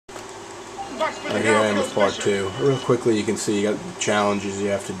Right here I am with part 2. Real quickly, you can see you got challenges you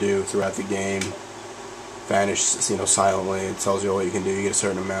have to do throughout the game. Vanish, silently. It tells you what you can do. You get a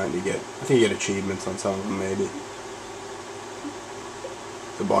certain amount. I think you get achievements on some of them, maybe.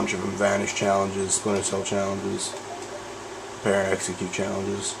 A bunch of them. Vanish challenges, Splinter Cell challenges, prepare and execute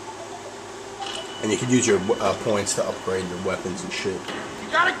challenges. And you can use your points to upgrade your weapons and shit. You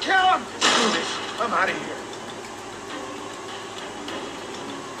gotta kill him! I'm out of here.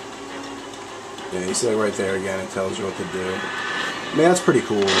 Yeah, you see it right there again. It tells you what to do. I mean, that's pretty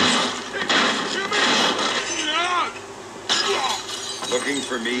cool. Looking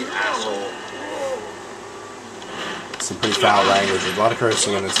for me, asshole. Some pretty foul language. A lot of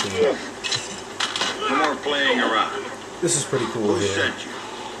cursing in this game. No more playing around. This is pretty cool Who here. sent you?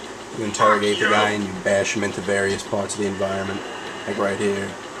 You interrogate the guy and you bash him into various parts of the environment. Like right here.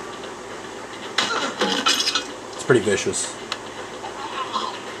 It's pretty vicious.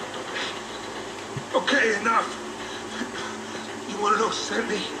 Okay, enough. You want to know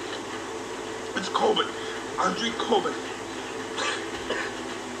Sandy? It's Coben. Andre Coben.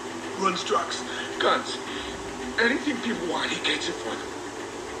 Runs trucks, guns. Anything people want, he gets it for them.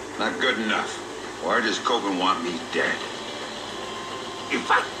 Not good enough. Why does Coben want me dead? If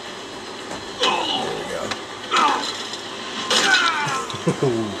I... There we go.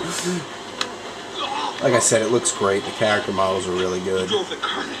 Like I said, it looks great. The character models are really good. You drove the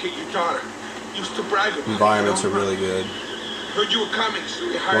car that hit your daughter. Used to brag about Environments are really good. Heard you were coming, so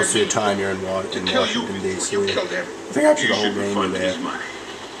we hired Most of your time you're in Washington, D.C. You killed him. I think actually the whole game you're there.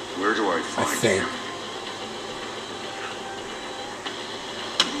 Where do I find think.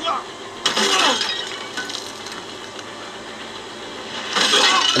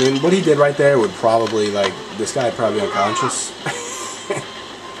 I mean, what he did right there would probably, this guy probably unconscious.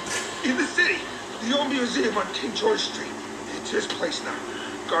 In the city, the old museum on King George Street. It's his place now.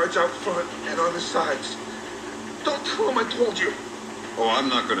 Guards out front and on the sides. Don't tell him I told you. Oh, I'm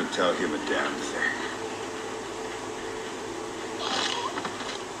not going to tell him a damn thing.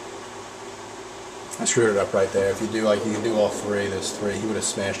 I screwed it up right there. If you do, you can do all three. There's three. He would have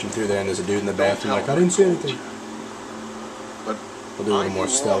smashed him through there, and there's a dude in the bathroom I didn't see anything. But we'll do a little more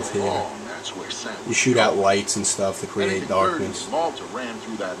stealth here. You shoot out lights and stuff to create darkness.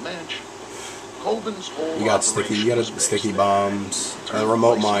 You got sticky bombs,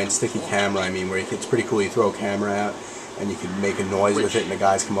 remote mine, sticky camera. I mean, where it's pretty cool. You throw a camera out, and you can make a noise with it, and the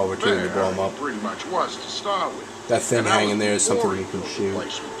guys come over to you and you blow them up. Pretty much was to start with. That thing hanging there is something you can shoot.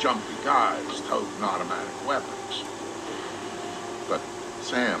 Place with jumpy guys toting automatic weapons. But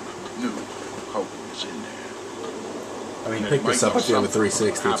Sam knew Hogan was in there. I mean, pick this up at the end of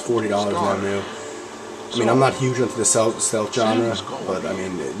 360. It's $40 now new. I mean, I'm not huge into the stealth genre, but I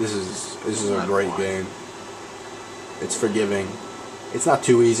mean, this is a great game. It's forgiving. It's not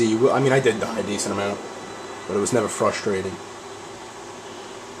too easy. I mean, I did die a decent amount, but it was never frustrating.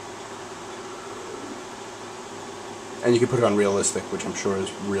 And you can put it on realistic, which I'm sure is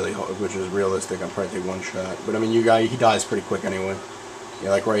realistic. I'll probably take one shot. But I mean, he dies pretty quick anyway. Yeah,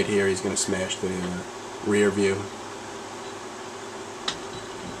 like right here, he's gonna smash the rear view.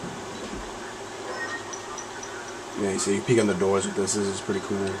 Yeah, you see, you peek on the doors with this. This is pretty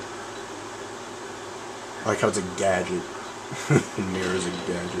cool. I like how it's a gadget. The mirror is a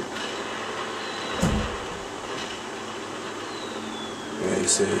gadget. Yeah, you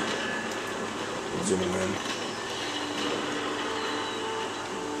see. Zooming in.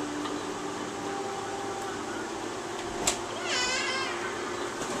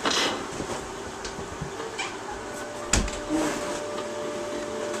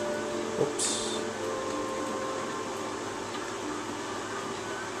 Oops.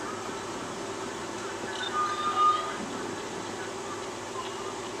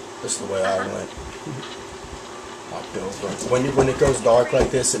 This is the way I went. Uphill, but when it goes dark like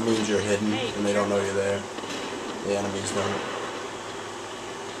this, it means you're hidden and they don't know you're there. The enemies don't.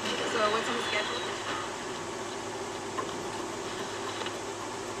 So what's on the schedule?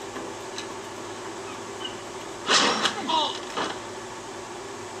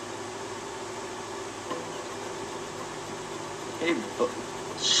 Hey,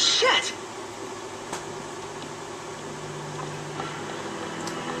 Shit!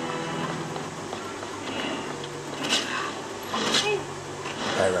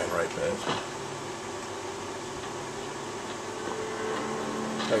 I ran right past.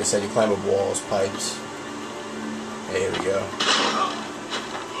 Like I said, you climb up walls, pipes. Hey, here we go.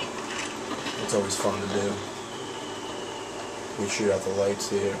 It's always fun to do. You shoot out the lights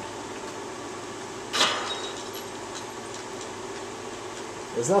here.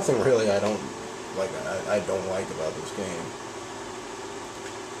 There's nothing really I don't like about this game.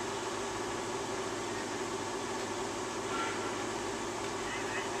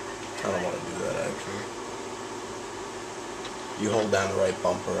 I don't want to do that actually. You hold down the right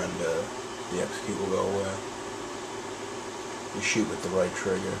bumper and the execute will go away. You shoot with the right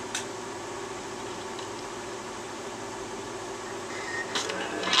trigger.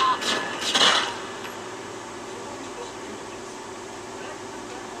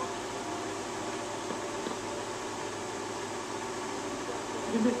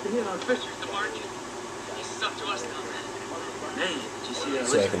 You missed the hit on Fisher. The market. This is up to us now, man. Man, did you see that?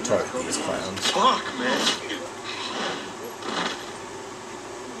 So I can target these clowns. Fuck, man.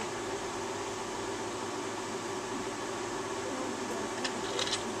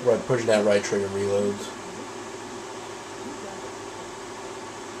 Right, pushing that right trigger reloads.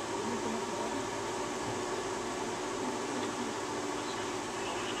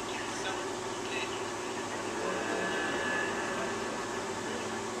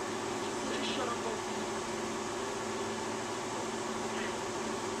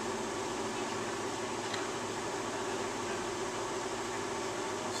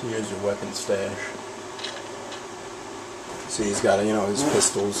 So here's your weapon stash. See, he's got, you know, his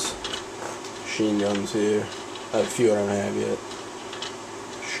pistols, machine guns here. I have a few I don't have yet.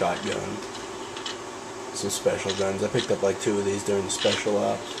 Shotgun. Some special guns. I picked up like 2 of these during the special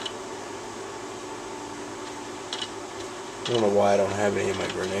ops. I don't know why I don't have any of my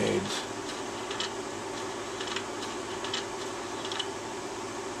grenades.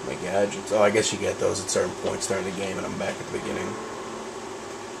 My gadgets. Oh, I guess you get those at certain points during the game, and I'm back at the beginning.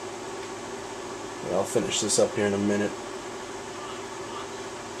 Well, I'll finish this up here in a minute.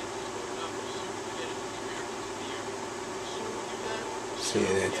 See,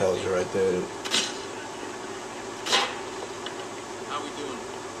 it tells you right there. How we doing?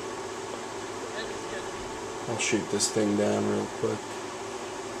 I'll shoot this thing down real quick.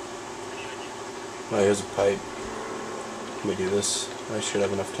 Oh, here's a pipe. Let me do this. I should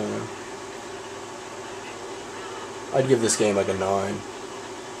have enough time. I'd give this game like a 9.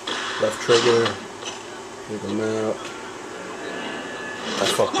 Left trigger. Take them out. I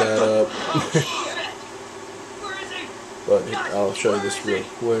fucked that up. But I'll show you this real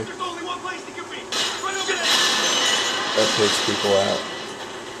quick. There's only one place to get me. Right over there. That takes people out.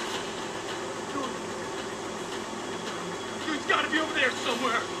 Dude's got to be over there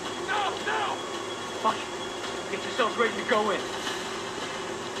somewhere. No. Fuck it. Get yourselves ready to go in.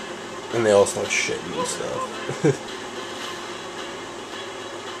 And they all start shitting and stuff.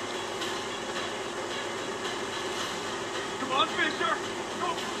 Come on, Fisher.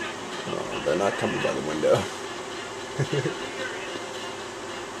 Oh, they're not coming by the window.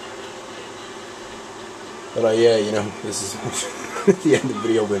 But yeah, you know, this is the end of the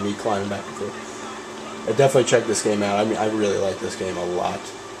video with me climbing back and forth. I definitely check this game out. I mean, I really like this game a lot.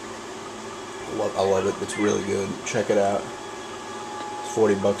 I love it. It's really good. Check it out. It's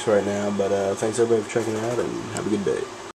 $40 right now. But thanks everybody for checking it out, and have a good day.